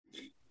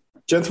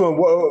Gentlemen,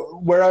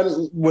 where I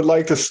would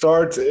like to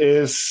start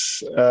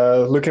is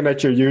looking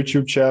at your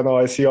YouTube channel.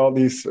 I see all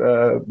these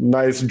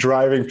nice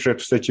driving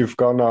trips that you've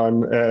gone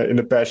on in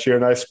the past year.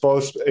 And I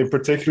suppose in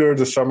particular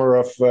the summer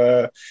of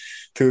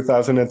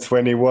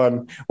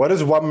 2021. What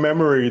is one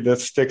memory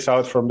that sticks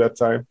out from that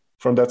time,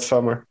 from that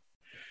summer?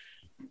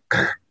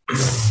 Well,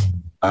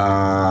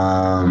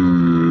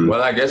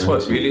 I guess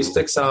what really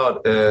sticks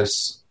out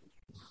is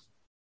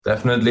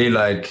definitely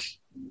like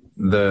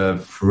the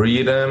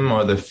freedom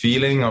or the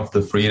feeling of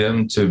the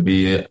freedom to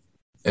be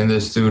in the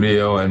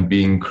studio and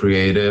being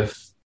creative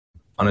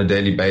on a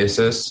daily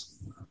basis.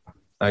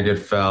 Like it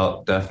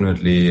felt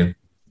definitely,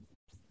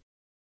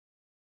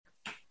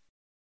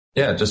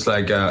 just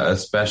like a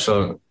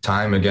special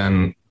time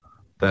again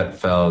that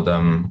felt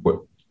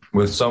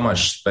with so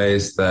much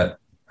space that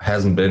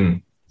hasn't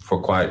been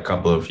for quite a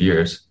couple of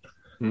years,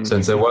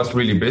 since it was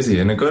really busy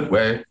in a good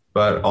way.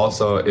 But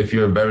also if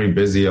you're very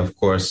busy, of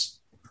course,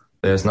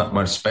 there's not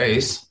much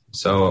space.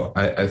 So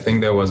I think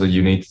there was a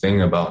unique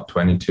thing about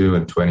 22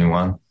 and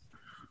 21,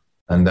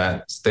 and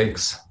that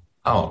sticks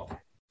out.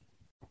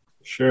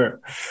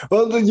 Sure.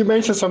 Well, you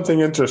mentioned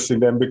something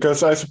interesting then,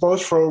 because I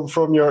suppose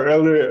from your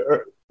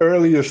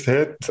earliest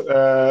hit,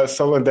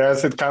 Solo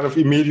Dance, it kind of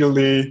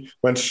immediately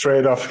went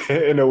straight off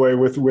in a way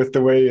with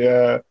the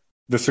way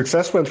the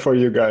success went for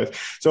you guys.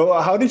 So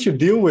how did you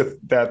deal with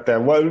that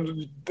then? Well,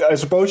 I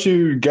suppose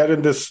you get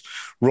in this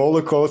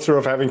roller coaster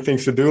of having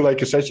things to do. Like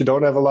you said, you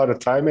don't have a lot of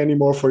time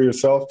anymore for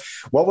yourself.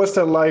 What was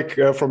that like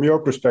from your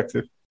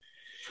perspective?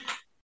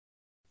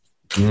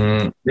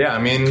 For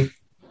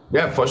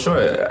sure.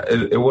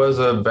 It was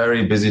a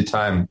very busy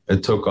time.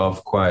 It took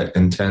off quite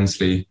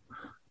intensely.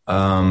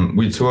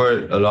 We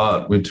toured a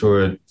lot. We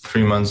toured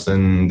 3 months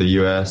in the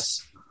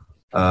US.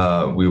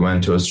 We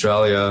went to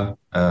Australia,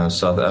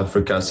 South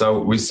Africa. So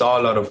we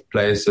saw a lot of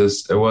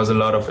places. It was a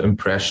lot of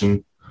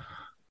impression.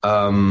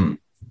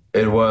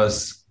 It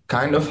was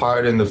kind of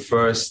hard in the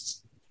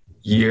first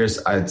years,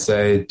 I'd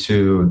say,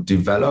 to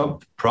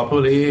develop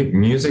properly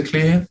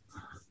musically,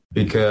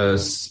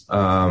 because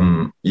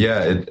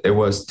it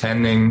was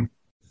tending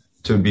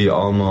to be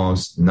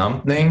almost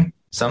numbing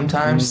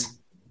sometimes,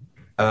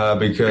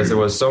 because there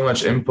was so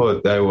much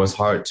input that it was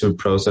hard to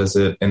process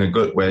it in a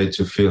good way,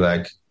 to feel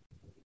like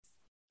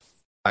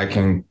I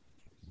can,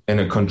 in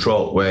a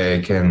controlled way,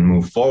 I can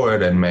move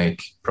forward and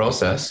make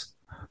process.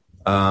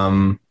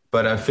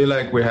 But I feel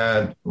like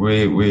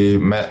we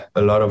met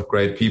a lot of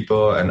great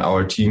people, and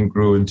our team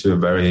grew into a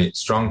very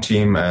strong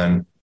team.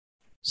 And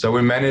so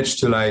we managed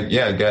to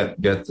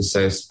get the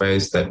safe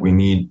space that we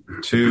need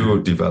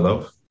to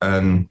develop.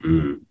 And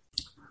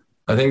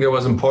I think it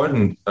was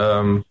important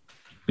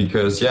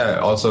because,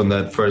 also in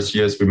that first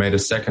years, we made a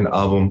second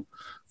album,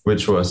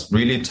 which was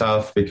really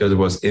tough because it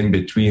was in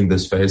between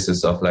these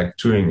phases of like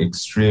touring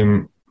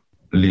extremely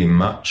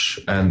much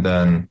and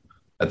then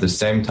at the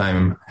same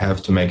time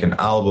have to make an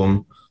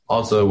album.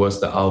 Also, it was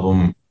the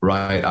album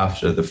right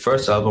after the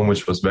first album,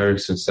 which was very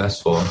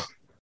successful.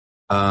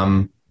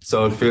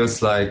 So it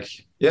feels like,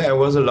 it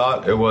was a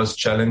lot. It was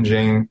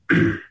challenging,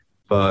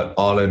 but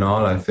all in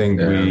all, I think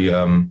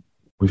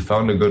we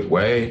found a good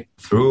way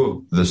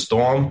through the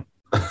storm.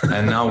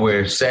 And now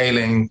we're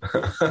sailing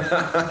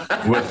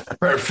with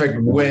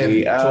perfect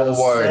wind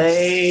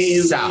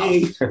towards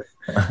south.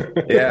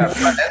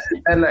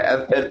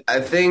 But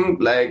I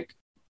think like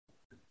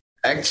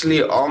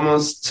actually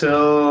almost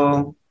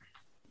till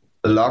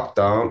the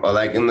lockdown, or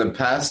like in the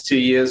past 2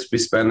 years, we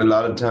spent a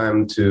lot of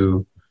time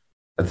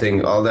I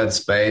think all that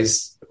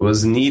space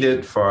was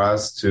needed for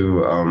us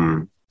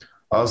to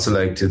also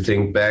like to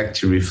think back,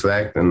 to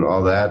reflect and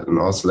all that, and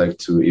also like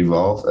to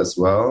evolve as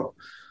well.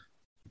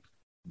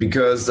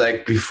 Because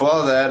like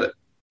before that,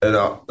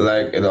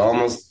 it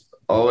almost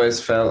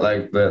always felt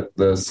like that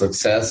the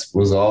success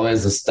was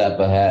always a step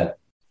ahead.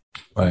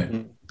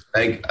 Right.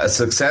 Like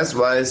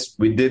success-wise,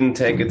 we didn't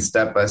take it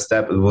step by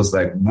step. It was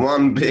like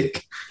one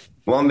big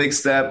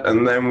step,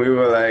 and then we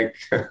were like,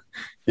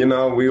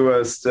 we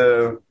were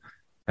still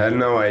had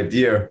no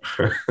idea,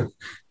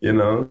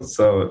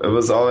 So it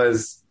was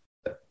always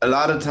a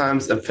lot of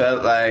times it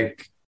felt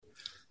like.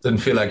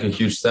 Didn't feel like a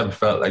huge step. It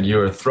felt like you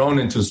were thrown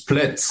into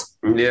splits.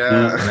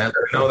 Yeah. And I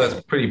know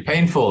that's pretty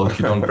painful if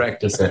you don't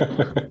practice it.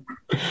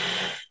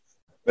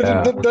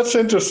 That's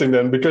interesting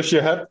then, because you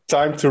had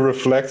time to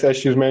reflect,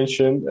 as you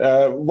mentioned.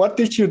 What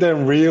did you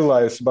then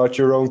realize about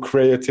your own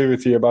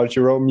creativity, about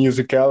your own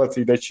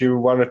musicality that you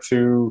wanted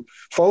to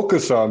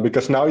focus on?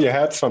 Because now you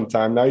had some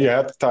time. Now you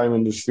had time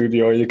in the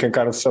studio. You can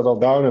kind of settle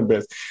down a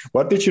bit.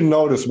 What did you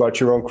notice about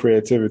your own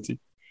creativity?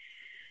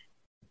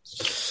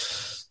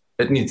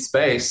 It needs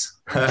space.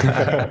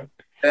 I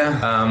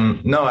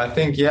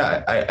think,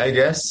 I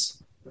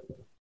guess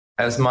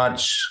as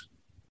much,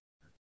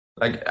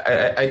 like,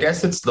 I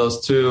guess it's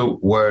those two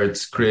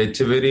words,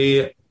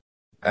 creativity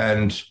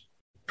and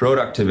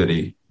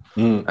productivity.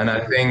 And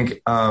I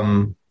think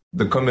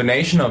the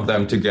combination of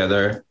them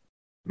together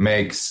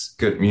makes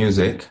good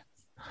music,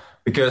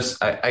 because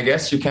I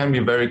guess you can be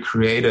very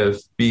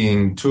creative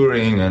being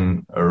touring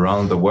and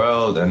around the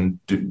world and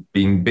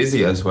being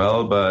busy as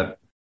well, but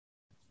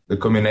the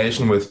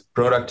combination with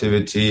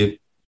productivity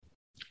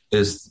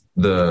is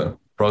the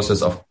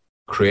process of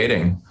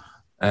creating.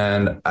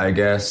 And I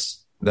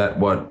guess that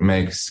what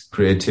makes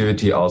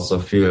creativity also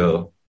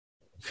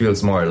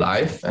feels more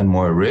alive and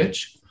more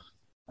rich.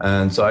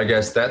 And so I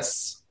guess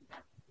that's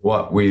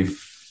what we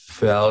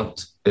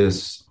felt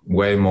is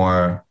way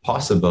more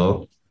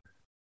possible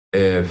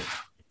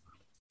if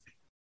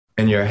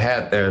in your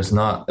head there's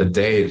not a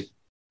date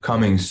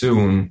coming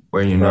soon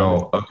where you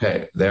know,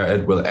 okay, there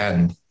it will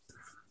end.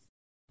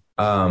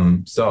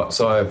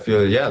 So I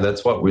feel,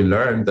 that's what we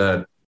learned,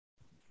 that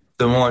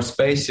the more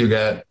space you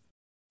get,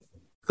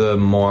 the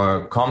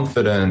more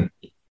confident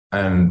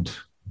and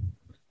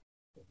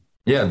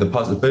the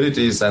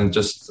possibilities and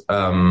just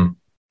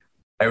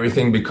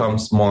everything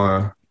becomes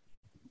more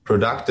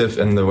productive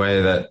in the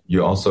way that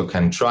you also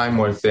can try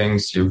more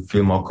things. You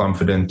feel more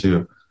confident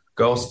to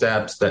go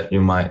steps that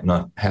you might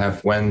not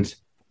have went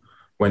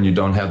when you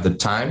don't have the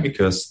time,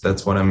 because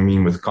that's what I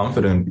mean with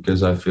confident,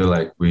 because I feel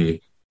like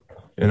we,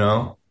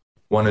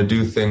 want to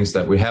do things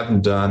that we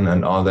haven't done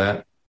and all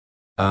that.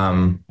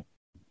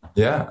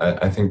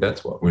 I think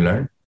that's what we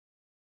learned.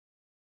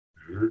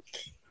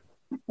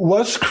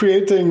 Was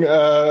creating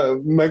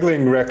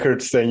Muggling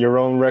Records, then your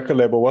own record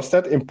label, was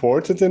that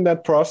important in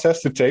that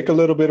process, to take a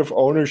little bit of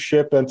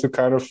ownership and to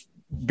kind of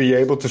be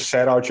able to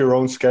set out your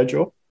own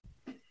schedule?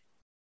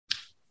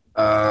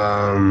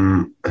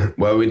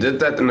 Well, we did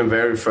that in the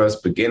very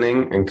first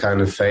beginning and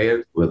kind of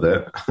failed with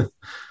it.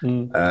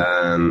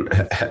 And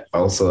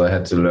also I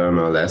had to learn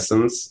our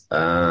lessons.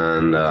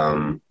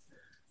 And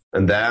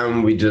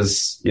then we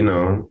just, we've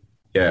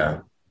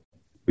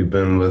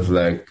been with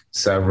like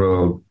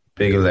several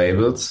big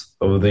labels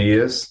over the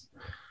years.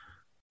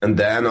 And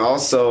then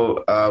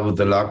also with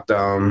the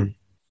lockdown,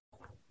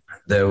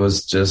 there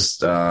was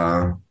just...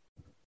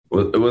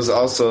 it was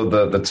also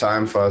the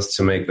time for us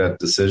to make that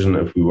decision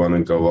if we want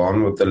to go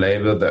on with the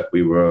label that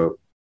we were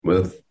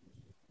with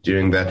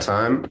during that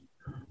time,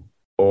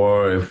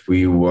 or if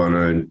we want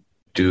to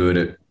do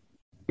it,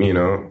 in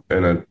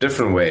a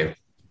different way.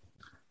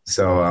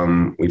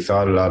 So we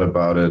thought a lot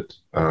about it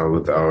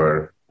with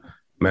our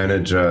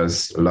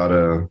managers, a lot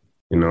of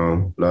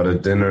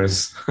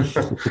dinners,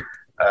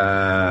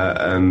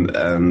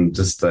 and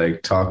just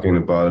like talking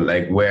about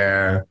like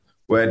where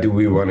do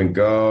we want to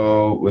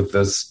go with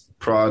this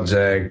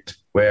project,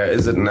 where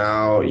is it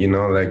now,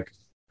 like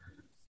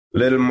a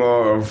little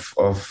more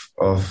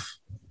of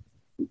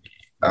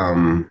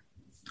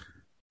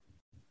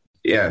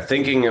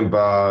thinking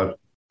about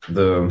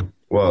the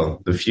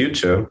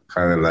future,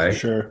 kind of like,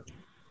 sure,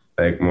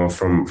 like more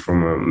from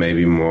a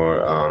maybe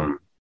more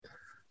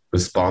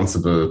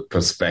responsible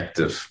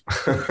perspective.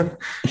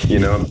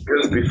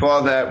 Because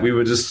before that we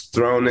were just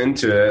thrown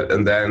into it,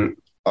 and then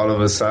all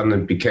of a sudden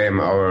it became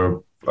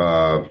our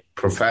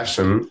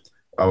profession,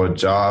 our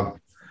job.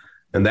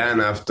 And then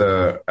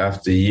after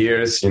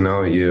years,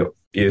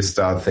 you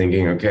start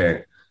thinking,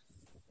 okay,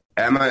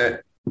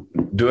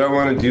 do I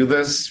want to do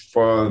this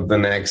for the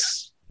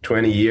next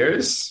 20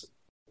 years?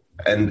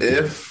 And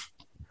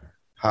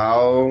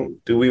how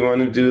do we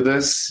want to do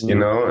this,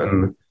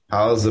 and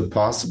how is it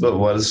possible?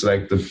 What is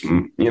like the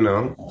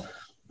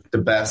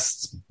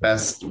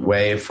best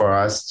way for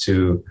us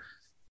to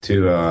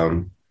do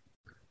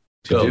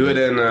it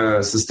in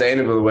a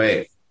sustainable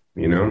way,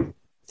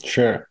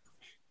 Sure.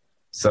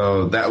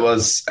 So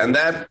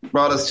that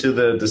brought us to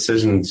the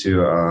decision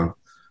to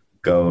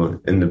go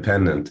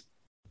independent.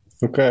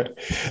 Okay.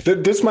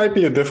 This might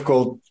be a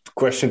difficult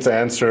question to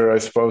answer, I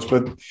suppose,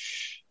 but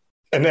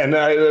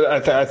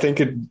I think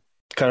it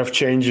kind of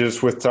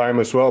changes with time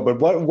as well. But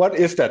what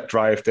is that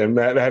drive then?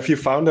 Have you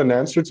found an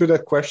answer to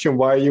that question?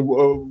 Why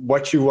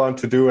what you want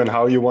to do and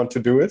how you want to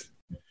do it?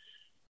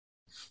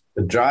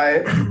 The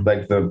drive,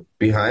 like the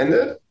behind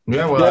it.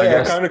 Yeah, well, I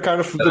guess kind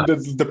of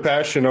the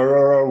passion,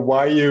 or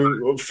why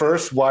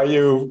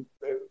you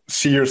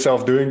see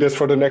yourself doing this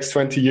for the next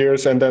 20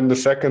 years, and then the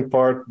second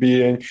part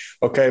being,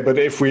 okay, but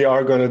if we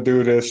are going to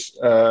do this,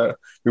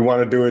 we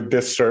want to do it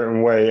this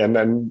certain way, and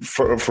then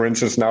for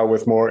instance now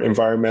with more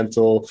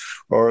environmental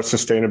or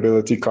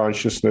sustainability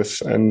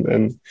consciousness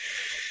and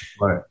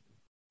right.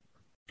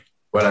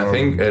 Well, I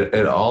think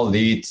it all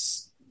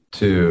leads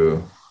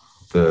to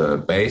the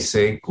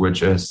basic,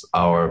 which is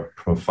our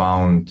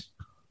profound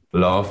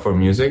love for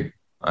music.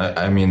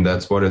 I mean,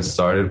 that's what it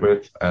started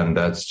with. And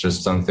that's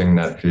just something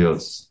that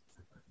feels,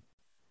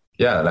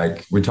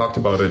 like we talked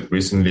about it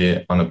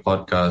recently on a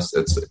podcast.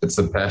 It's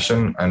a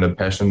passion, and a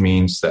passion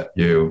means that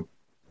you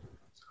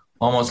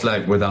almost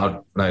like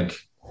without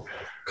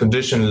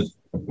condition,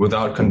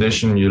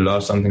 you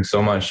love something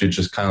so much, you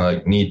just kind of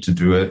like need to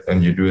do it,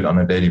 and you do it on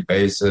a daily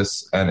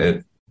basis, and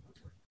it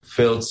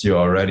fills you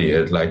already.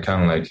 It like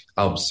kind of like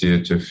helps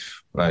you to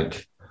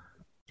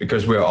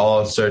because we're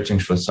all searching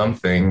for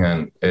something,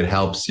 and it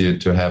helps you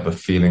to have a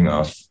feeling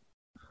of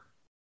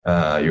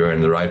you're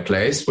in the right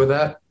place with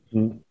that.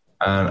 Mm.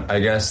 And I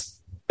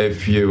guess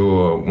if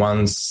you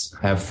once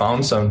have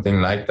found something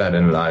like that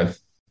in life,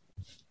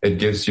 it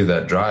gives you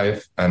that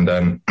drive. And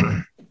then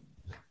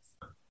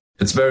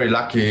it's very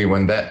lucky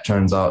when that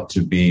turns out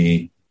to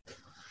be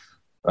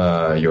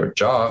your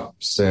job,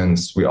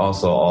 since we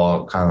also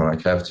all kind of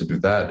like have to do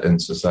that in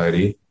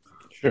society.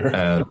 Sure.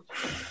 And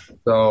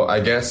so I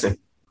guess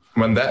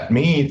when that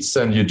meets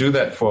and you do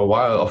that for a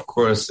while, of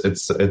course,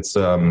 it's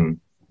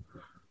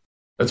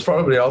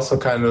probably also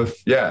kind of,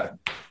 yeah.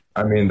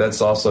 I mean,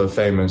 that's also a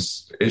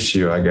famous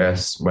issue, I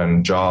guess,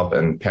 when job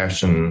and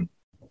passion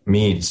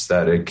meets,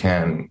 that it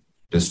can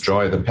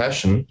destroy the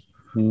passion.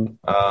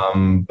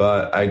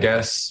 But I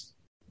guess,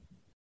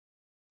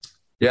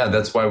 yeah,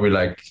 that's why we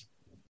like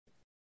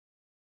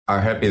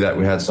are happy that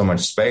we had so much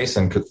space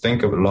and could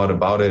think a lot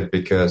about it,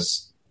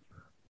 because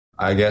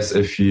I guess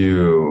if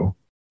you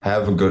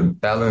have a good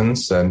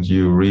balance and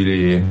you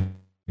really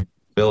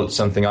build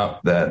something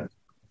up that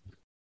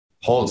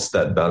holds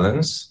that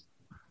balance,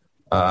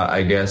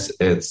 I guess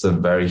it's a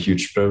very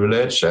huge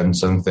privilege and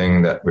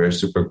something that we're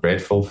super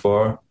grateful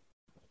for,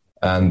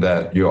 and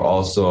that you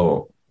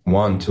also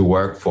want to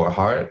work for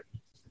hard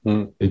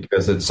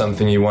because it's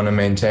something you want to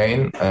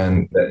maintain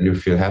and that you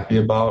feel happy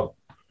about.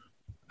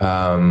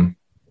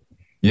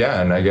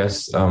 Yeah, and I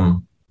guess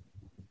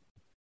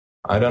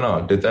I don't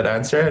know. Did that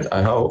answer it?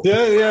 I hope.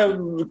 Yeah,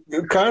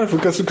 kind of,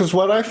 because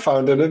what I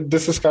found, and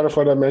this is kind of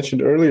what I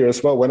mentioned earlier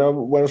as well, when I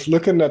was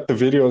looking at the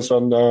videos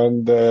on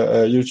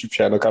the YouTube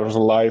channel, kind of the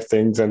live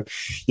things, and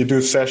you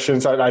do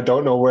sessions. I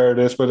don't know where it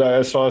is, but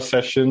I saw a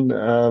session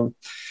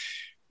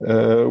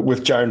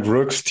with giant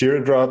rooks,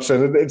 teardrops,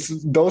 and it's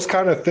those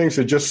kind of things.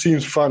 It just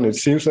seems fun. It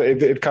seems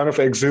like it kind of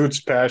exudes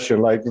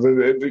passion. Like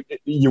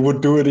you would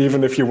do it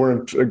even if you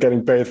weren't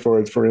getting paid for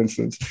it, for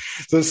instance.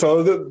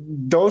 So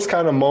those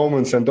kind of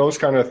moments and those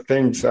kind of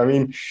things. I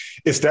mean,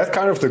 is that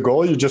kind of the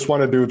goal? You just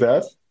want to do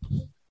that?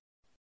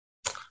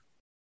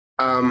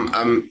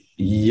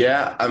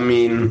 Yeah. I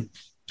mean,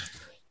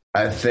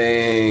 I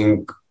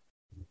think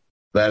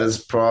that is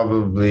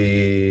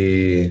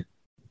probably.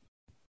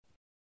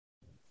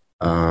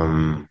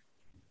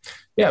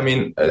 Yeah, I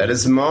mean, that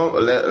is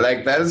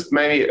that is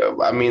maybe,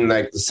 I mean,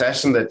 like the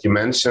session that you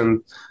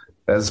mentioned,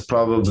 that's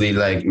probably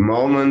like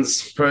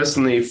moments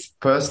personally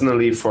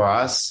for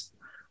us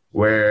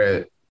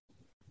where,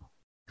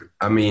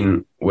 I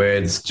mean, where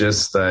it's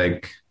just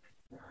like,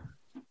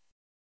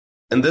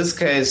 in this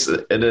case,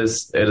 it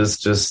is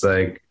just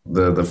like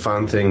the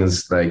fun thing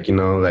is like, you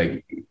know,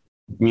 like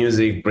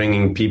music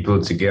bringing people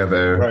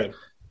together. Right.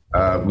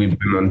 We've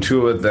been on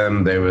tour with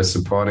them. They were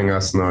supporting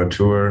us on our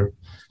tour,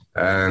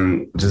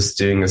 and just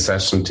doing a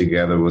session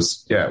together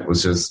was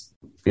just,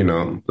 you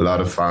know, a lot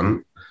of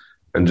fun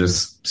and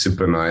just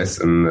super nice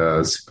and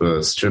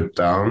super stripped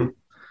down.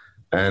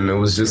 And it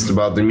was just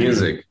about the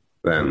music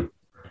then.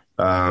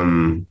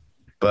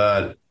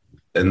 But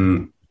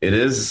it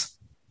is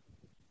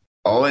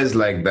always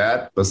like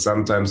that. But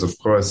sometimes, of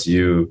course,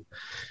 you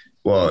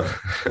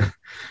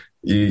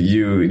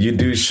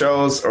do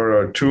shows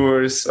or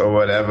tours or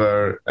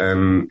whatever,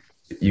 and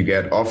you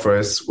get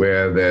offers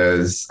where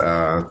there's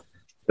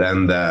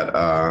then that,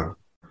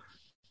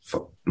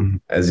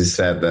 as you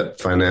said, that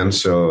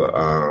financial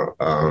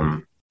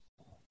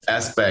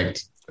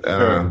aspect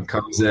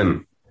comes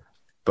in.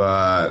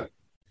 But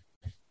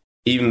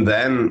even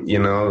then, you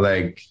know,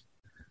 like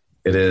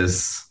it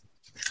is,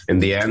 in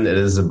the end, it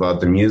is about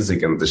the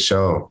music and the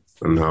show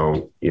and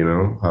how, you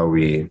know, how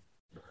we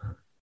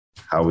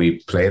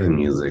play the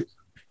music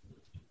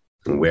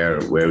and where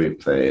we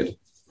play it.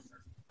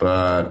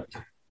 But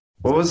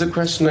what was the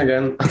question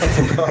again?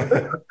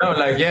 No,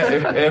 like, yeah,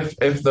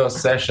 if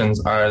those sessions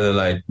are the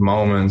like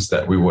moments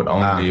that we would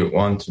only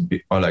want to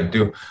be or like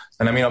do.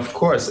 And I mean, of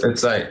course,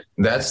 it's like,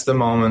 that's the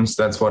moments,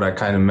 that's what I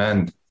kind of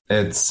meant.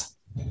 That's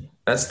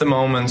the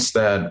moments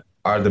that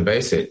are the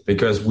basic,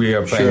 because we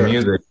are playing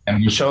music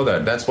and we show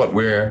that. That's what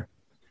we're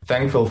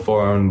thankful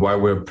for and why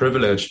we're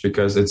privileged,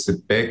 because it's a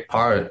big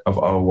part of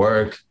our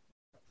work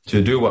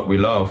to do what we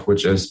love,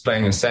 which is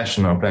playing a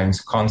session or playing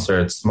a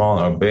concert, small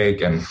or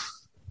big, and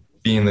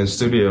be in the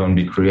studio and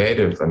be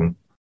creative.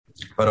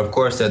 But of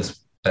course that's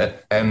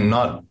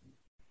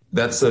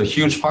a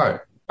huge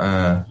part.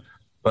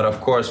 But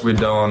of course we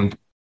don't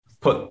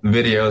put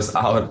videos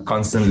out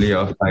constantly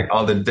of like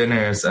all the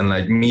dinners and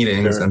like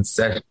meetings and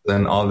sessions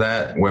and all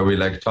that, where we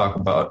like talk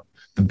about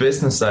the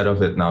business side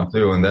of it now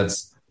too. And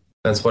that's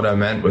what I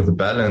meant with the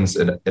balance.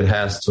 It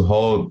has to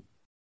hold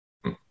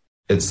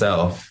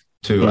itself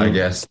to, I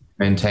guess,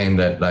 maintain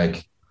that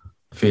like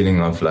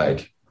feeling of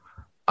like,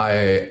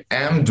 I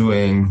am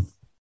doing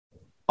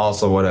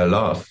also what I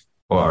love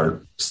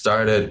or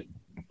started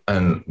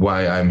and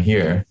why I'm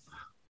here.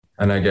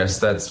 And I guess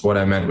that's what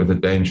I meant with the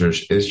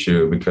dangerous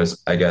issue, because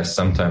I guess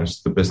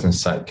sometimes the business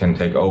side can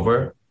take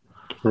over.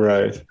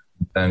 Right.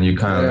 And you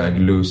kind of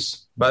like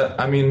lose. But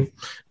I mean,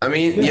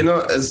 you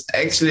know, it's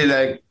actually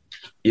like,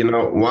 you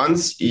know,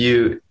 once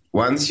you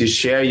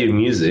share your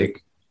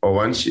music, or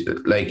once you,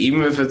 like,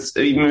 even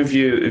if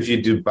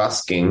you do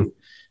busking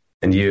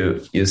and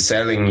you're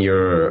selling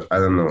your, I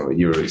don't know,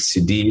 your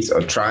CDs,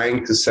 or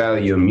trying to sell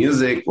your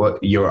music,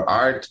 your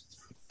art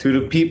to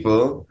the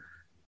people,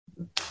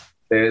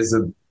 there's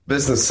a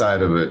business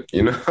side of it,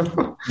 you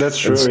know. That's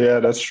true.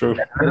 That's true.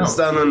 It's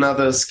on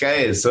another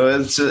scale. So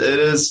it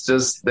is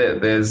just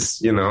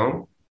there's, you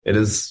know, it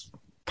is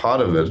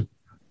part of it.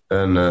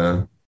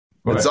 And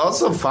it's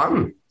also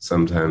fun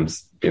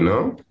sometimes, you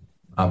know?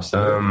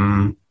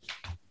 Absolutely.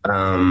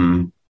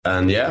 And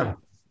yeah,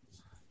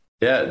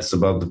 it's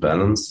about the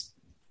balance.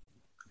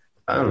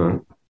 I don't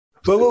know.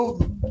 Well,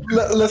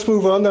 let's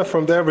move on then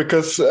from there,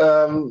 because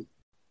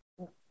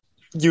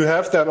you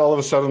have that all of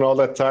a sudden all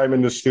that time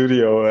in the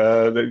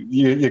studio.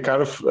 You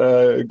kind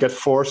of get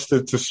forced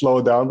to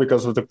slow down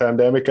because of the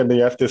pandemic, and then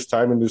you have this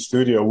time in the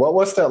studio. What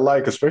was that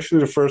like, especially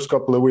the first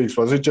couple of weeks?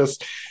 Was it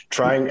just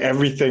trying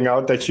everything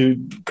out that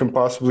you can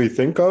possibly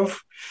think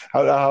of?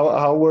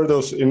 How were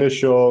those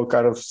initial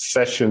kind of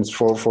sessions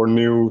for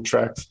new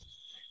tracks?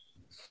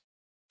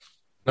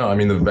 No, I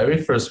mean, the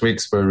very first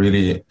weeks were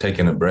really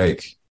taking a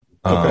break.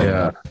 Okay.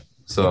 Yeah.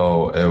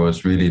 So it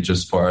was really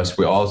just for us.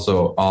 We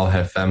also all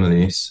have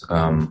families.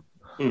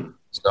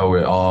 So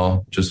we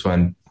all just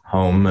went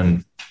home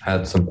and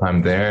had some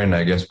time there. And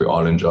I guess we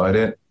all enjoyed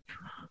it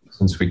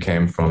since we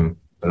came from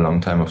a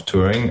long time of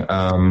touring.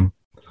 And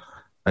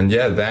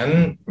yeah,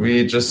 then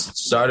we just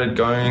started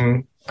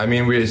going. I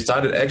mean, we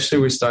started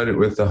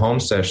with the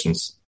home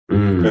sessions,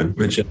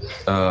 which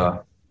I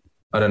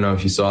don't know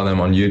if you saw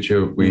them on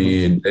YouTube.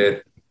 We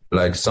did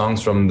like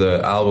songs from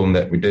the album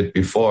that we did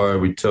before.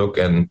 We took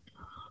and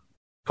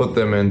put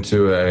them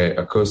into a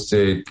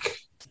acoustic,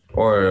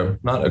 or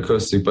not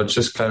acoustic, but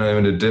just kind of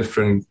in a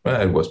different,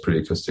 it was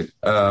pretty acoustic,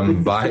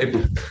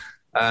 vibe,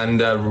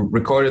 and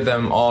recorded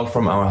them all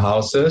from our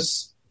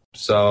houses.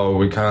 So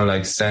we kind of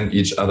like sent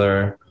each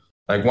other,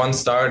 like one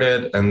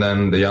started and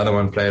then the other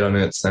one played on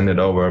it, sent it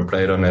over,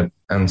 played on it,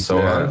 and so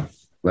on.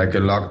 Like a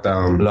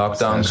lockdown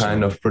session.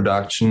 Kind of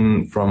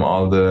production from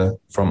all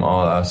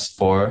us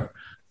four.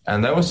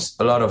 And that was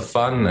a lot of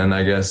fun. And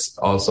I guess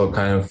also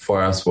kind of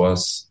for us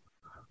was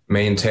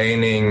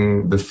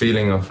maintaining the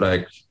feeling of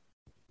like,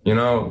 you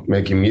know,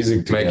 making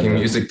music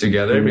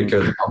together,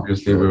 because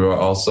obviously we were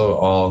also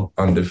all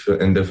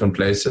in different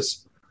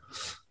places.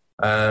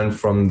 And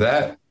from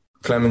that,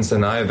 Clemens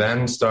and I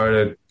then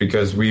started,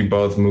 because we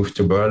both moved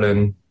to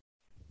Berlin,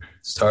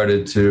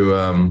 started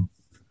to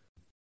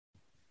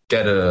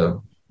get a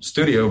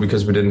studio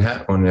because we didn't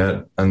have one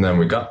yet. And then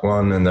we got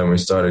one, and then we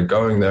started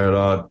going there a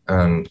lot.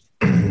 And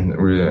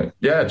we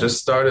just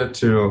started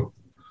to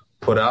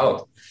put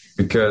out,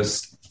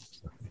 because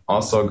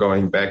also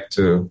going back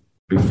to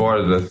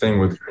before, the thing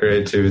with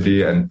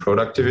creativity and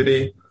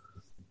productivity,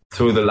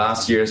 through the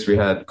last years we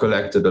had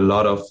collected a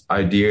lot of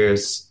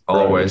ideas,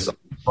 always on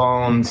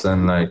phones,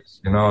 and like,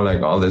 you know,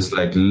 like all this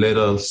like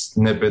little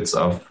snippets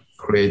of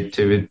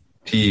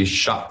creativity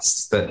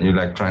shots that you're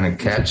like trying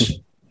to catch.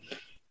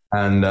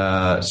 And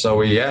so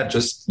we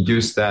just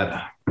used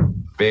that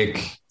big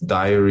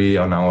diary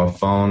on our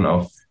phone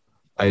of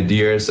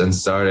ideas and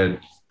started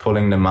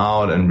pulling them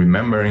out and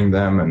remembering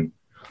them and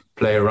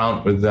play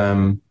around with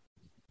them.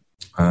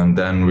 And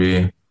then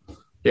we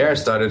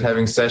started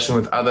having session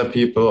with other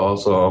people,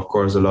 also of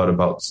course a lot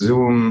about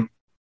Zoom.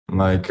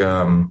 Like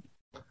that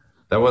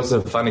was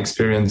a fun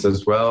experience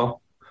as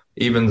well,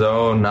 even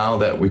though now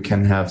that we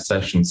can have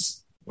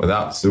sessions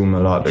without Zoom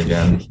a lot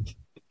again.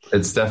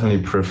 It's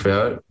definitely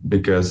preferred,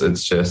 because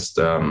it's just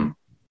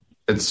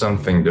it's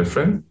something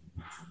different.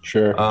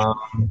 Sure.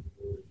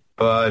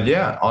 But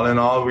yeah, all in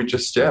all, we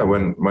just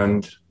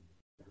went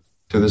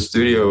to the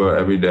studio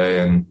every day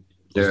and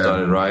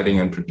started writing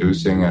and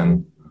producing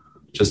and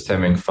just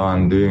having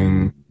fun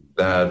doing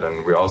that.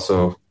 And we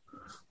also,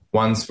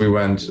 once we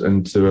went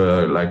into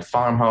a like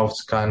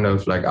farmhouse kind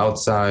of like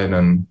outside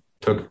and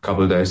took a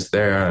couple of days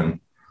there,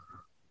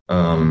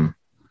 and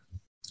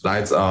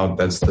Lights Out,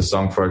 that's the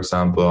song, for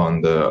example,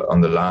 on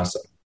the last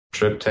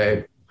Trip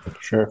tape.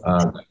 Sure.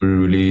 We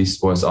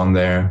released was on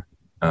there.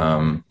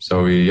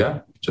 So we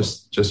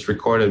just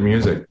recorded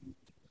music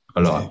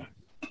a lot.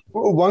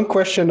 One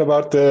question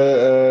about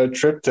the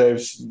Trip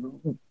tapes,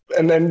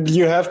 and then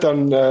you have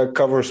done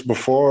covers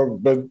before,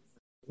 but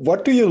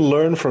what do you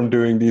learn from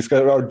doing these?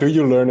 Or do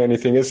you learn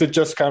anything? Is it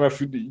just kind of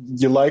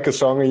you like a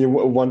song and you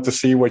want to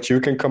see what you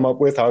can come up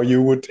with, how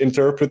you would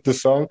interpret the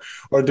song?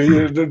 Or do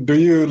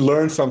you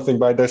learn something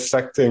by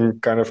dissecting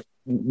kind of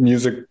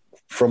music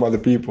from other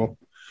people?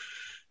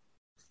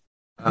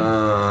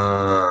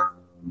 Well,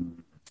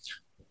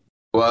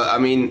 I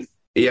mean,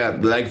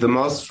 like the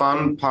most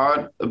fun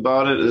part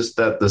about it is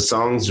that the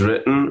song's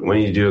written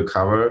when you do a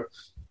cover,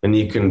 and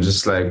you can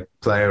just like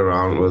play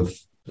around with,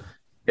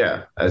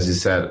 as you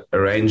said,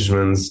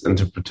 arrangements,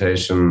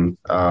 interpretation,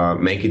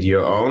 make it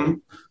your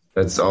own.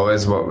 That's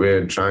always what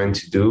we're trying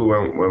to do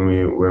when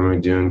we're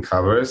doing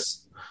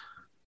covers.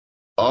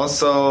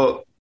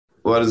 Also,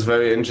 what is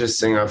very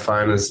interesting, I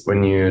find, is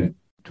when you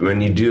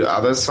do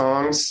other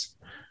songs,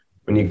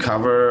 when you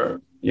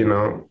cover, you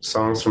know,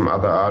 songs from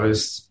other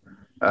artists,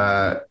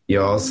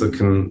 you also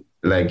can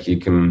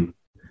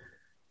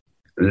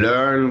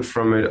learn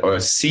from it or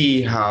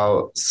see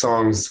how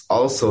songs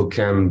also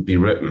can be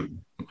written.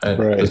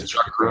 Right. The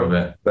structure of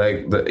it,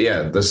 like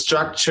the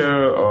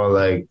structure, or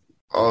like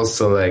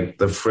also like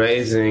the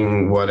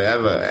phrasing,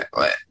 whatever,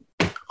 like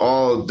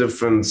all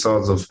different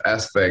sorts of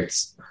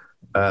aspects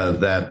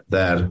that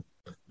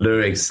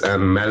lyrics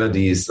and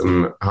melodies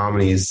and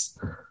harmonies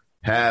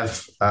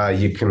have,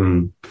 you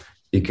can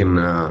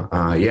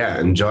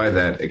enjoy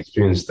that,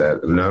 experience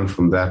that, and learn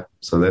from that.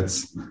 So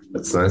that's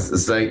nice.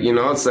 It's like,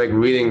 it's like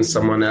reading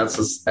someone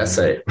else's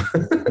essay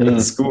in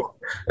school,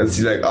 and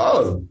it's like,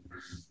 oh,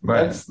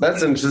 Right.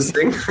 that's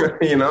interesting.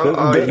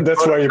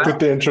 That's why you put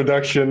the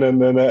introduction and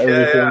then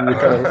everything.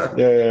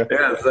 Yeah.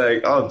 It's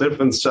like, oh,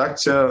 different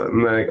structure,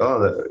 and like,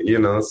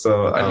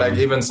 so And like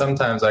even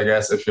sometimes, I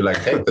guess, if you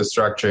like take the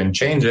structure and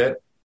change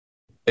it,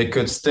 it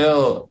could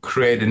still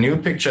create a new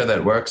picture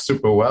that works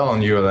super well,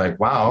 and you're like,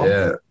 wow.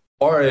 Yeah.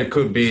 Or it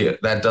could be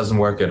that doesn't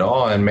work at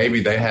all, and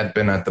maybe they had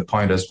been at the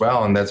point as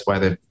well, and that's why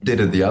they did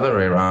it the other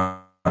way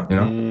around.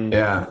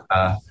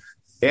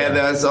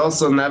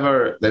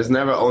 There's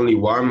never only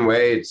one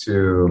way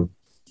to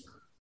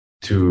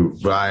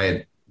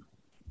write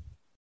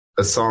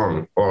a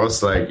song, or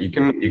else like you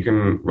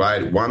can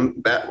write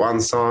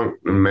one song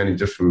in many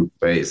different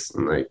ways,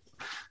 and it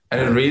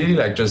really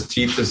like just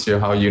teaches you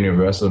how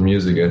universal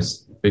music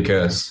is,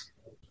 because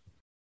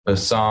a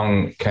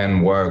song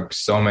can work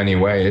so many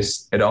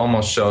ways. It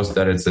almost shows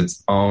that it's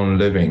its own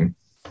living.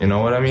 You know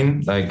what I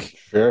mean? Like,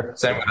 sure.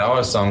 Same with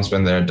our songs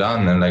when they're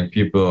done, and like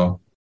people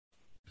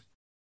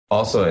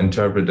also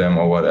interpret them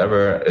or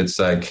whatever. It's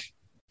like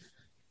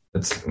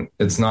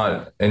it's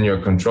not in your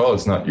control.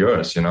 It's not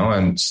yours,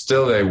 and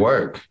still they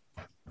work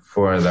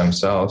for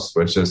themselves,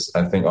 which is,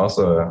 I think,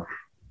 also a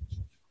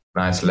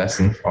nice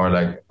lesson,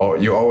 or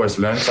you always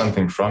learn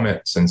something from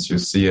it since you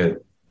see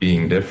it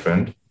being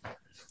different.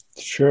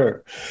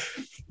 Sure.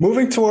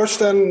 Moving towards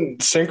then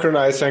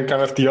Synchronize and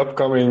kind of the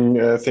upcoming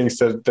things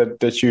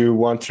that you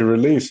want to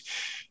release.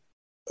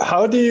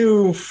 How do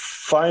you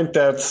find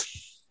that?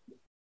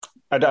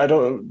 I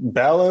don't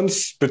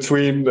balance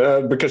between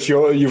because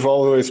you've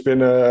always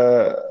been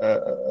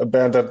a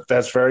band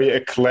that's very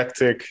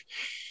eclectic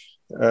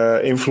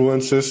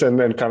influences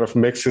and kind of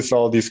mixes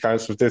all these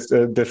kinds of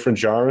different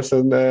genres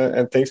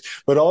and things.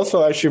 But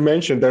also, as you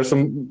mentioned, there's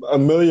a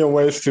million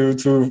ways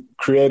to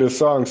create a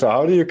song. So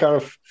how do you kind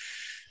of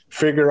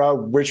figure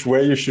out which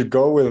way you should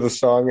go with a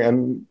song,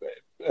 and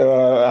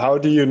how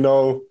do you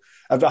know?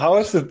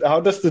 How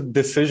does the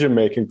decision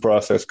making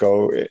process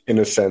go? In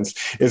a sense,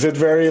 is it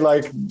very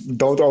like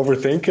don't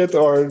overthink it,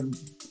 or?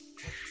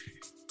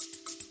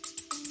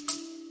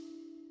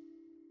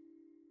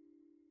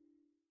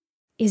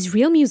 Is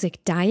real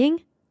music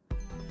dying?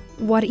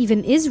 What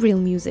even is real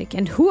music,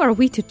 and who are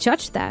we to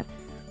judge that?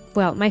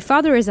 Well, my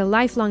father is a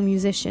lifelong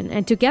musician,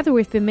 and together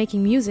we've been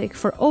making music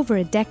for over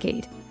a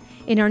decade.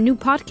 In our new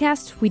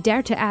podcast, we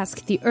dare to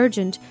ask the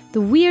urgent, the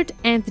weird,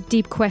 and the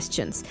deep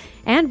questions,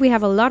 and we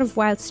have a lot of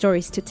wild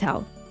stories to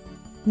tell.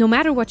 No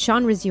matter what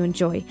genres you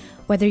enjoy,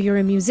 whether you're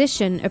a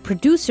musician, a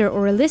producer,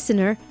 or a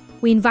listener,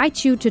 we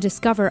invite you to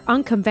discover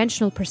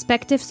unconventional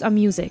perspectives on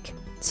music.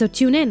 So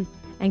tune in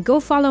and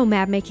go follow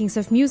Mad Makings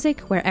of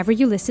Music wherever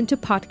you listen to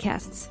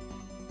podcasts.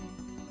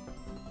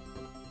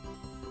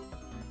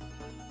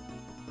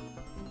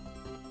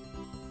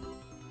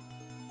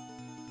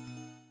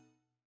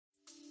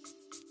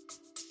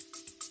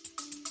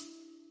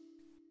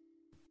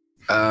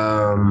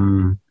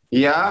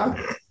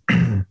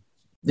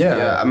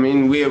 Yeah. I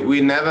mean,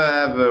 we never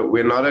have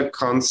we're not a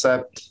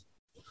concept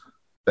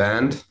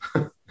band.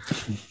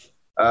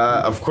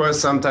 Of course,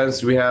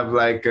 sometimes we have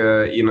like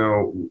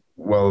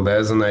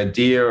there's an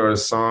idea or a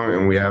song,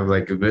 and we have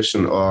like a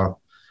vision, or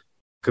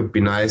could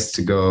be nice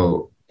to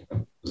go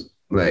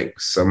like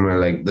somewhere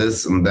like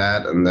this and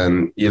that, and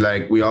then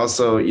we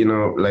also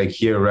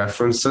hear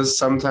references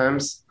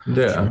sometimes.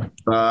 Yeah,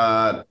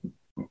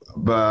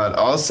 but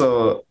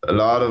also a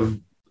lot of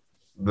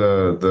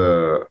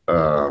the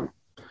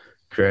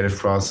creative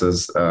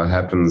process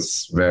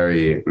happens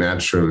very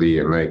naturally,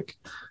 and like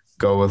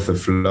go with the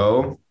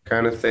flow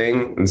kind of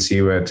thing and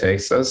see where it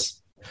takes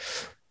us.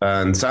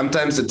 And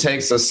sometimes it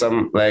takes us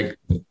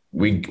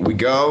we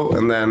go,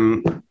 and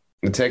then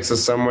it takes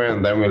us somewhere,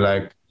 and then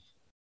we're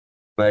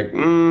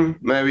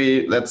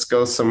maybe let's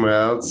go somewhere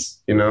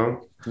else,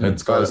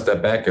 Let's go a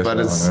step back as well.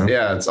 But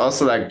it's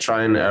also like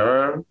try and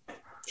error.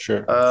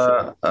 Sure.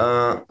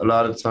 A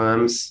lot of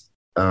times.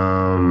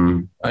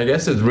 I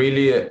guess it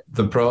really,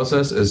 the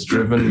process is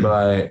driven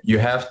by, you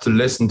have to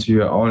listen to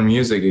your own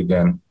music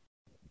again.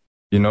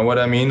 You know what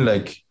I mean?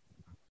 Like,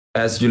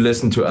 as you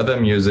listen to other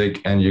music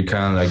and you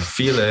kind of like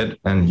feel it,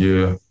 and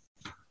you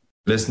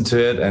listen to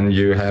it and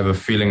you have a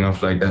feeling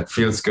of like, that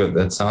feels good,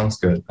 that sounds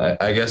good.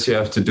 I guess you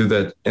have to do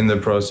that in the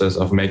process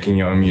of making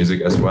your own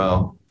music as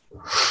well.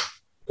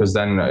 Because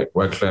then, like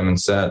what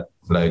Clement said,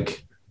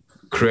 like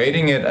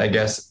creating it, I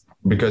guess,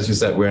 because you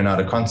said we're not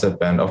a concept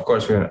band. Of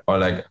course,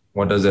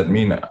 what does that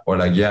mean? Or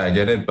like, yeah, I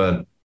get it.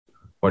 But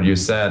what you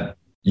said,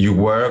 you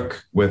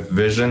work with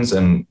visions,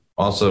 and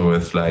also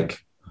with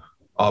like,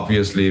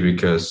 obviously,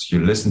 because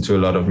you listen to a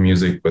lot of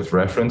music with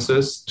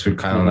references to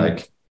kind of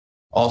like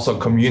also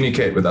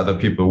communicate with other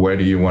people. Where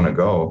do you want to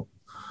go?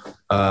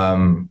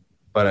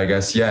 But I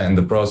guess, in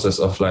the process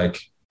of like,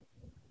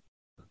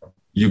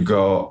 you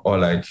go, or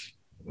like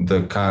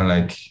the kind of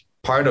like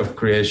part of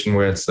creation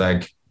where it's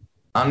like,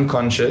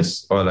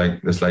 unconscious, or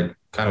like this like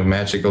kind of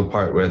magical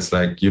part where it's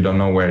like you don't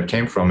know where it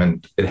came from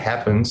and it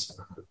happens.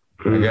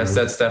 I guess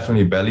that's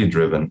definitely belly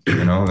driven,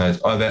 you know.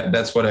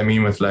 That's what I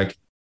mean with like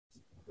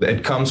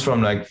it comes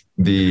from like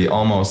the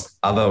almost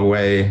other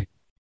way,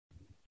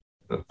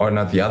 or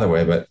not the other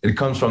way, but it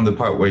comes from the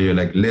part where you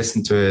like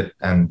listen to it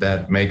and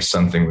that makes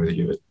something with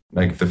you,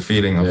 like the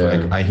feeling of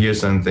like I hear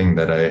something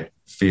that I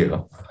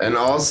feel. And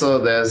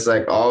also there's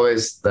like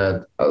always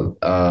that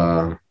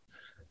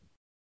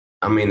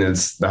I mean,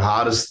 it's the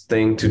hardest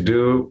thing to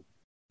do,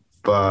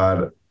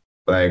 but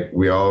like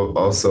we all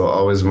also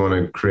always want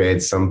to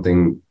create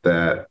something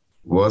that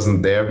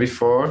wasn't there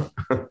before,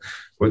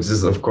 which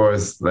is of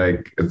course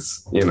like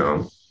it's, you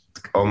know,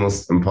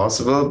 almost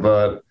impossible,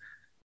 but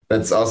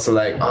that's also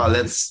like, oh,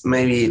 let's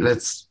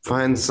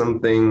find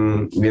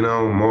something, you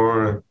know,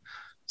 more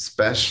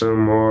special,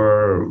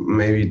 more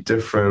maybe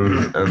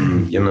different,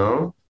 and, you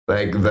know,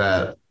 like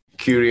that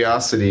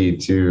curiosity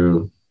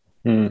to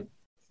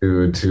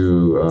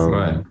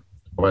Right.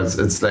 well,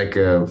 it's like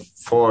a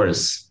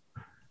force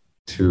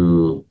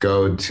to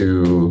go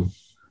to,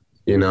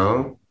 you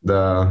know,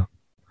 the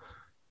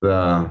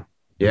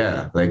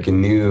like a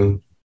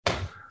new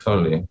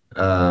Totally.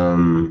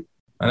 And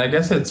I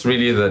guess it's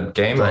really the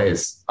game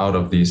place out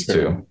of these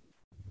two.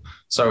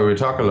 Sorry, we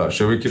talk a lot.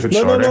 Should we keep it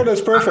shorter? No,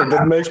 that's perfect.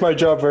 That makes my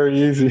job very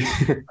easy.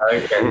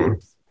 Okay.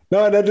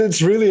 No, that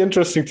it's really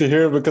interesting to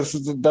hear, because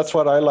that's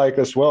what I like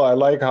as well. I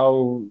like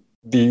how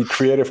the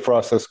creative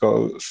process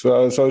goes.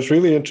 So it's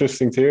really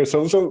interesting to hear.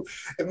 So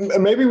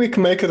maybe we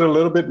can make it a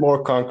little bit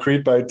more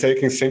concrete by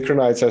taking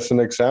Synchronize as an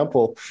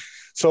example.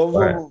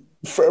 So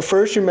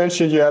first you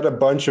mentioned you had a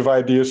bunch of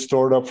ideas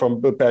stored up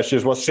from the past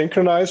years. Was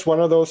Synchronize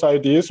one of those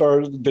ideas,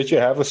 or did you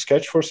have a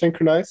sketch for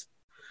Synchronize?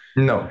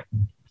 No.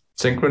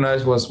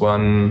 Synchronize was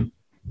one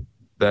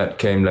that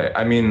came like,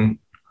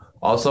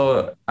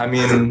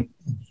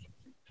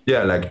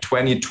 like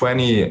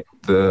 2020,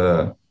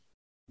 the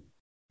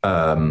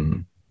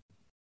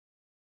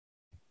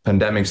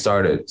pandemic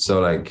started.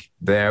 So like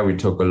there we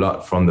took a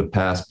lot from the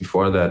past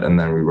before that, and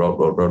then we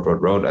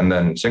wrote. And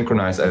then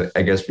Synchronize,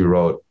 I guess we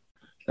wrote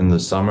in the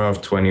summer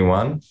of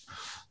 21.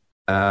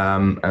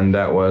 And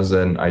that was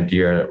an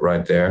idea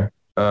right there.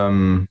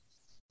 But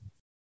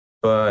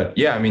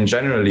yeah, I mean,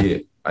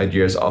 generally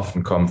ideas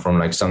often come from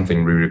like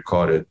something we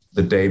recorded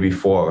the day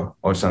before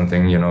or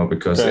something, you know,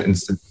 because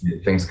instantly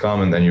things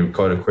come and then you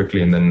record it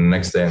quickly, and then the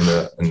next day in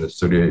the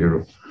studio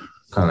you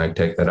kind of like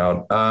take that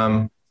out.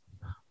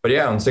 But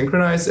yeah, on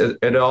Synchronize,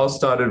 it all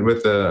started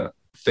with the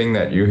thing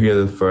that you hear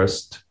the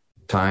first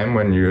time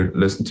when you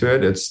listen to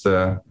it. It's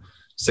the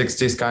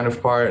 60s kind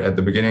of part at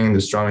the beginning, the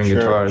strumming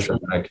guitars,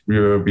 and like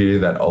will be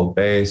that old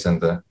bass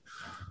and the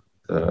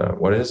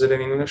what is it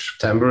in English?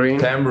 Tambourine.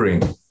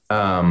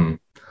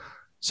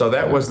 So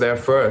that was there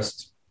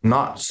first,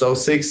 not so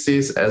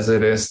 60s as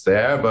it is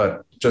there,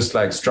 but just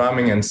like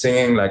strumming and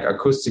singing, like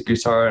acoustic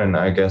guitar. And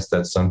I guess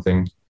that's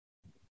something,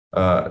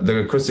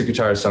 the acoustic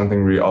guitar is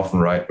something we often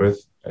write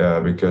with,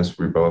 because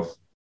we both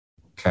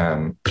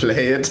can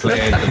play it.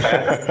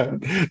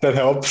 That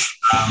helps.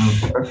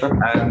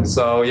 And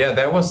so, yeah,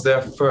 that was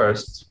there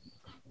first.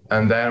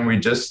 And then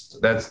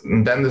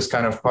then this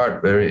kind of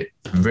part where we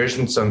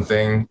visioned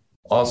something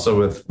also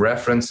with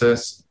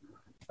references,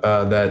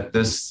 that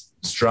this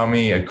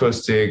strummy,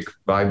 acoustic,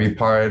 vibey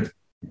part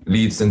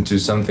leads into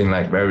something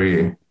like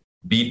very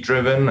beat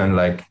driven and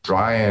like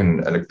dry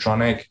and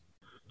electronic.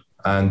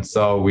 And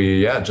so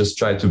we just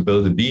tried to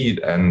build a beat,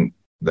 and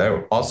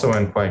that also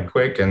went quite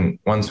quick. And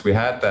once we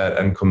had that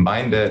and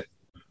combined it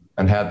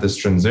and had this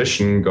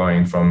transition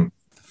going from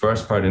the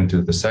first part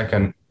into the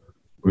second,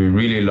 we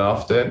really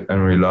loved it,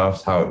 and we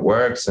loved how it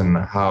works and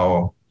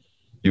how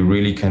you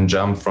really can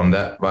jump from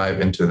that vibe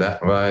into that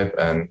vibe.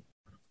 And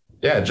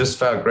yeah, it just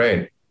felt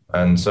great.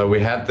 And so we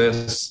had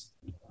this,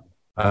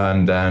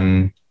 and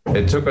then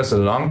it took us a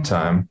long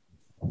time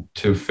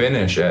to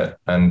finish it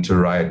and to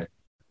write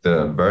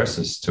the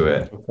verses to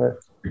it,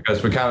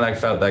 because we kind of like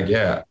felt like,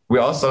 we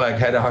also like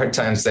had a hard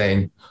time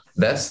saying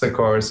that's the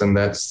chorus and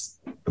that's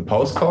the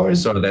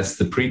post-chorus, or that's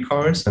the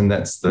pre-chorus and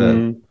that's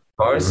the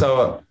chorus.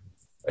 So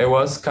it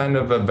was kind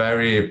of a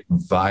very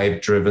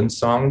vibe-driven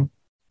song.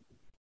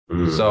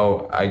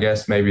 So I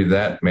guess maybe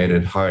that made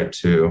it hard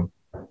to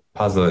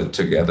puzzle it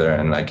together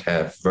and like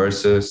have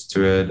verses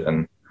to it,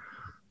 and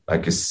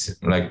like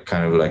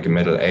kind of like a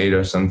middle 8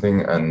 or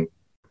something. And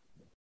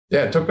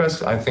yeah, it took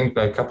us, I think,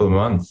 like a couple of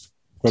months.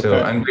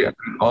 And we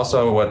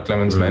also, what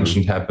Clemens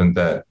mentioned happened,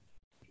 that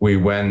we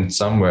went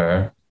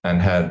somewhere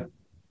and had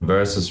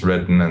verses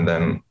written, and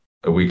then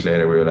a week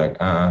later we were like,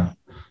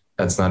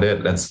 that's not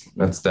it. Let's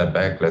step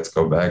back. Let's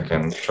go back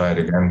and try it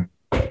again.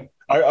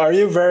 Are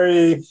you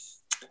very?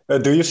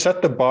 Do you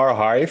set the bar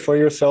high for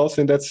yourselves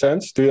in that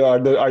sense?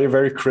 Are you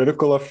very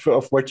critical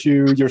of what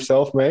you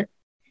yourself make?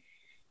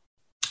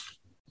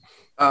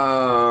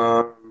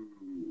 Yeah.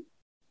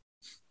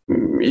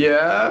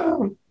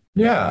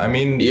 I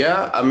mean,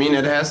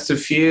 it has to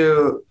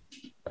feel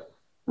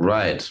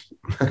right.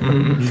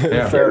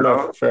 Fair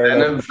enough.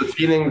 And if the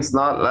feeling's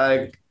not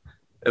like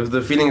if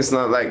the feeling is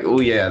not like, oh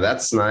yeah,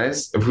 that's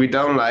nice. If we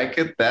don't like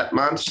it that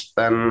much,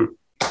 then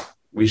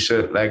we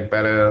should like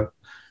better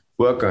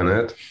work on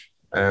it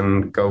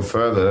and go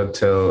further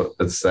till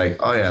it's like,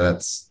 oh yeah,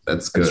 that's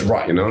good. It's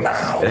right, you know,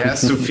 now. It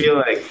has to feel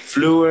like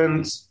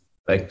fluent,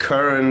 like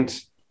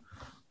current,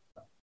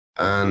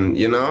 and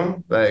you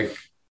know, like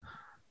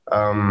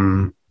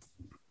yeah,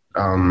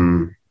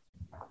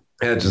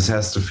 it just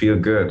has to feel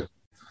good.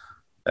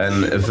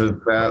 And if it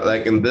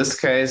like in this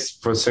case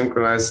for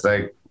synchronized,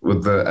 like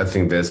with the, I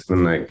think there's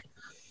been like,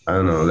 I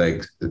don't know,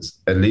 like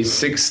it's at least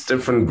 6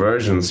 different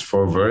versions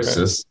for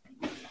verses,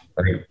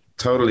 like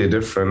totally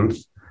different.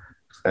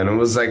 And it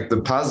was like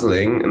the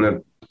puzzling,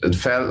 and it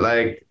felt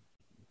like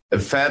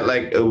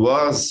it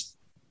was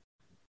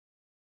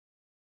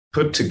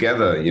put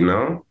together, you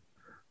know,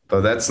 but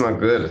that's not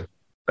good.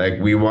 Like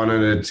we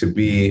wanted it to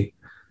be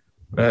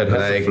like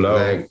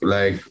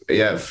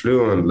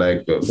fluent,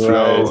 like a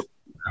flow.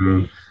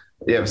 Right.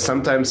 Yeah,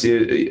 sometimes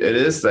it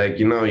is like,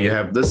 you know, you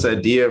have this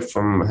idea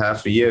from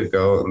half a year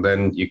ago, and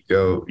then you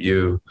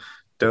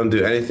don't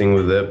do anything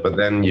with it, but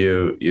then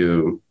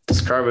you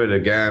discover it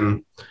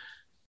again.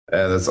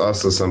 That's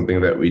also something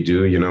that we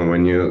do, you know,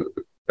 when you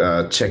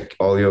check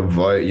all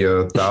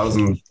your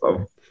thousands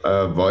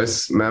of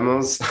voice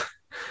memos,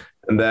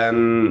 and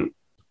then,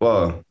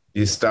 well,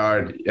 you're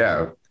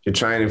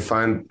trying to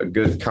find a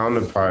good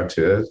counterpart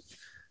to it,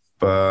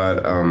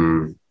 but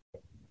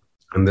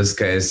in this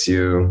case,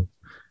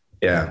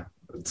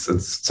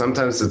 it's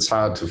sometimes it's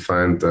hard to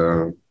find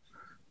the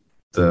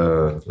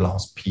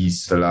last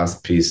piece. The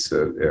last piece,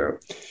 yeah.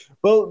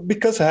 Well,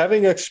 because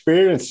having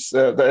experience,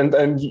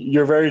 and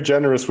you're very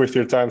generous with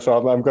your time, so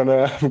I'm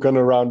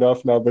gonna round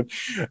off now. But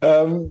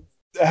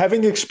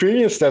having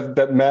experienced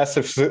that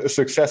massive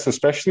success,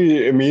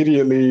 especially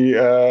immediately,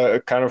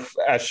 kind of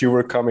as you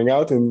were coming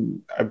out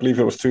in, I believe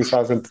it was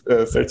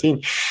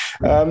 2013.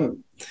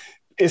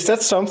 Is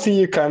that something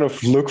you kind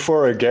of look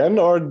for again,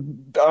 or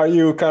are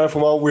you kind of,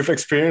 well, we've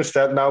experienced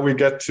that, now we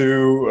get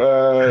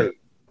to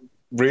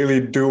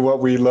really do what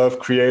we love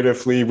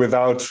creatively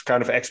without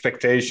kind of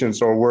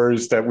expectations or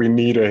worries that we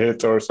need a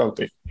hit or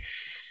something?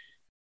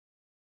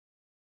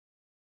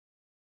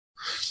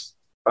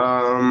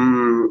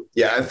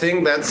 Yeah, I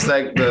think that's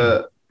like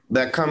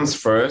that comes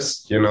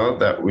first, you know,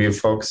 that we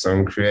focus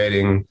on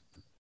creating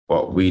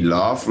what we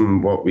love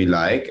and what we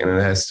like, and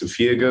it has to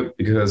feel good,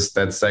 because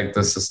that's like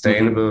the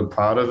sustainable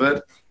part of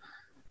it,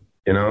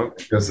 you know,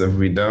 because if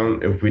we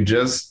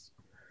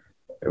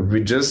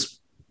just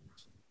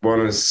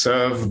want to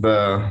serve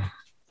the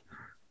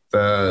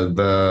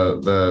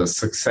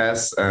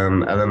success,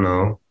 and I don't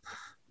know,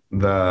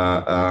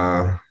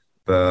 the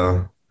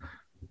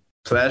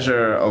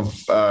pleasure of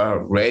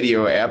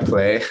radio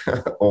airplay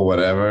or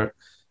whatever,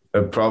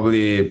 it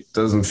probably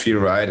doesn't feel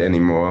right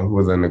anymore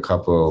within a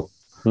couple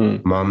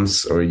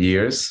months or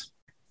years.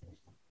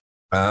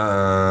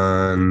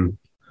 But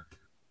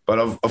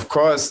of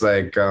course,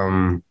 like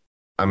I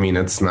mean,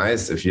 it's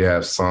nice if you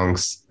have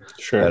songs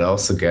that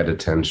also get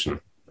attention.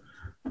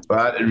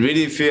 But it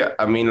really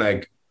I mean,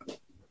 like,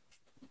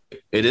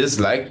 it is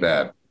like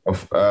that.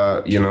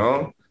 You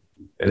know,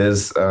 it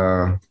is.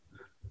 I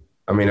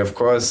mean, of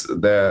course,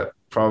 there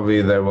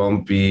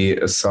won't be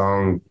a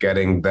song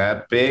getting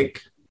that big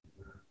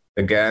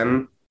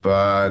again.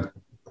 But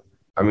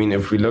I mean,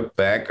 if we look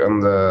back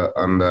on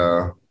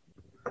the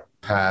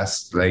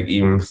past, like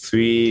even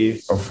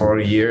 3 or 4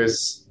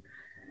 years,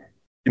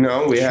 you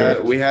know, we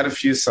had a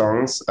few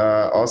songs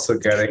also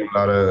getting a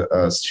lot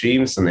of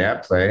streams and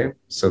airplay,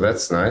 so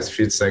that's nice.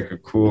 Feels like a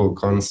cool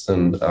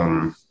constant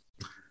thing.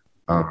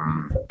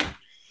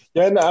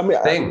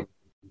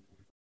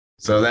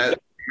 So that,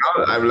 you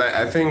know,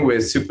 I think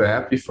we're super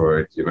happy for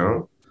it, you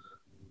know,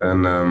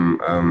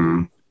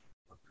 and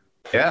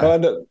yeah,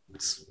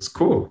 it's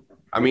cool.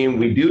 I mean,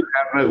 we do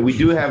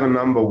have a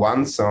number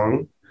 1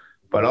 song,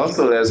 but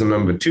also there's a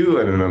number 2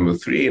 and a number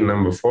 3 and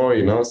number 4,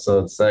 you know, so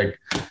it's like,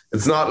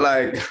 it's not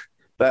like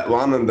that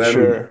one and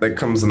then there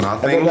comes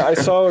nothing. And then I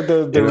saw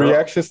the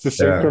reactions to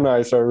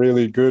Synchronize are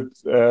really good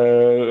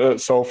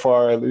so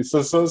far, at least.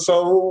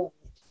 So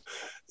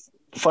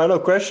final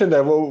question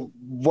then, well,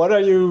 what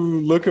are you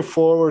looking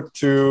forward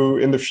to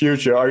in the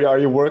future? Are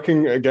you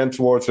working again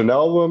towards an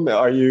album?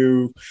 Are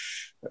you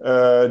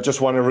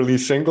just want to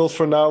release singles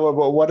for now?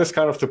 What is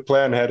kind of the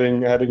plan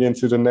heading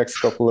into the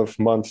next couple of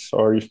months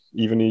or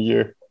even a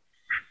year?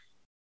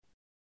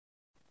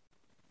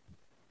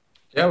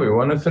 Yeah, we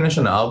want to finish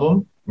an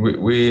album.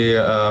 We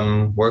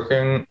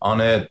working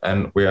on it,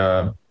 and we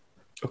are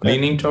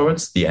leaning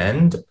towards the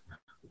end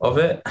of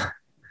it.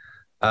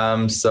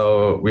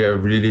 So we are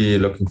really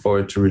looking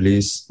forward to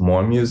release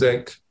more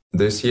music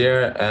this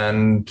year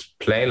and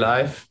play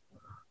live.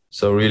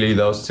 So really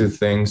those 2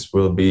 things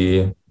will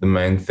be the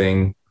main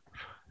thing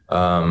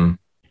for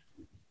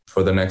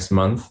the next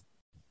month.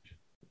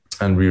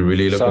 And we're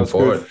really looking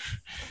forward. Good.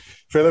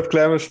 Philip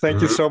Clemens, thank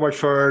you so much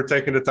for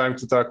taking the time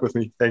to talk with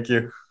me. Thank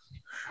you.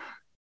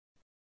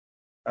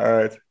 All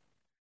right.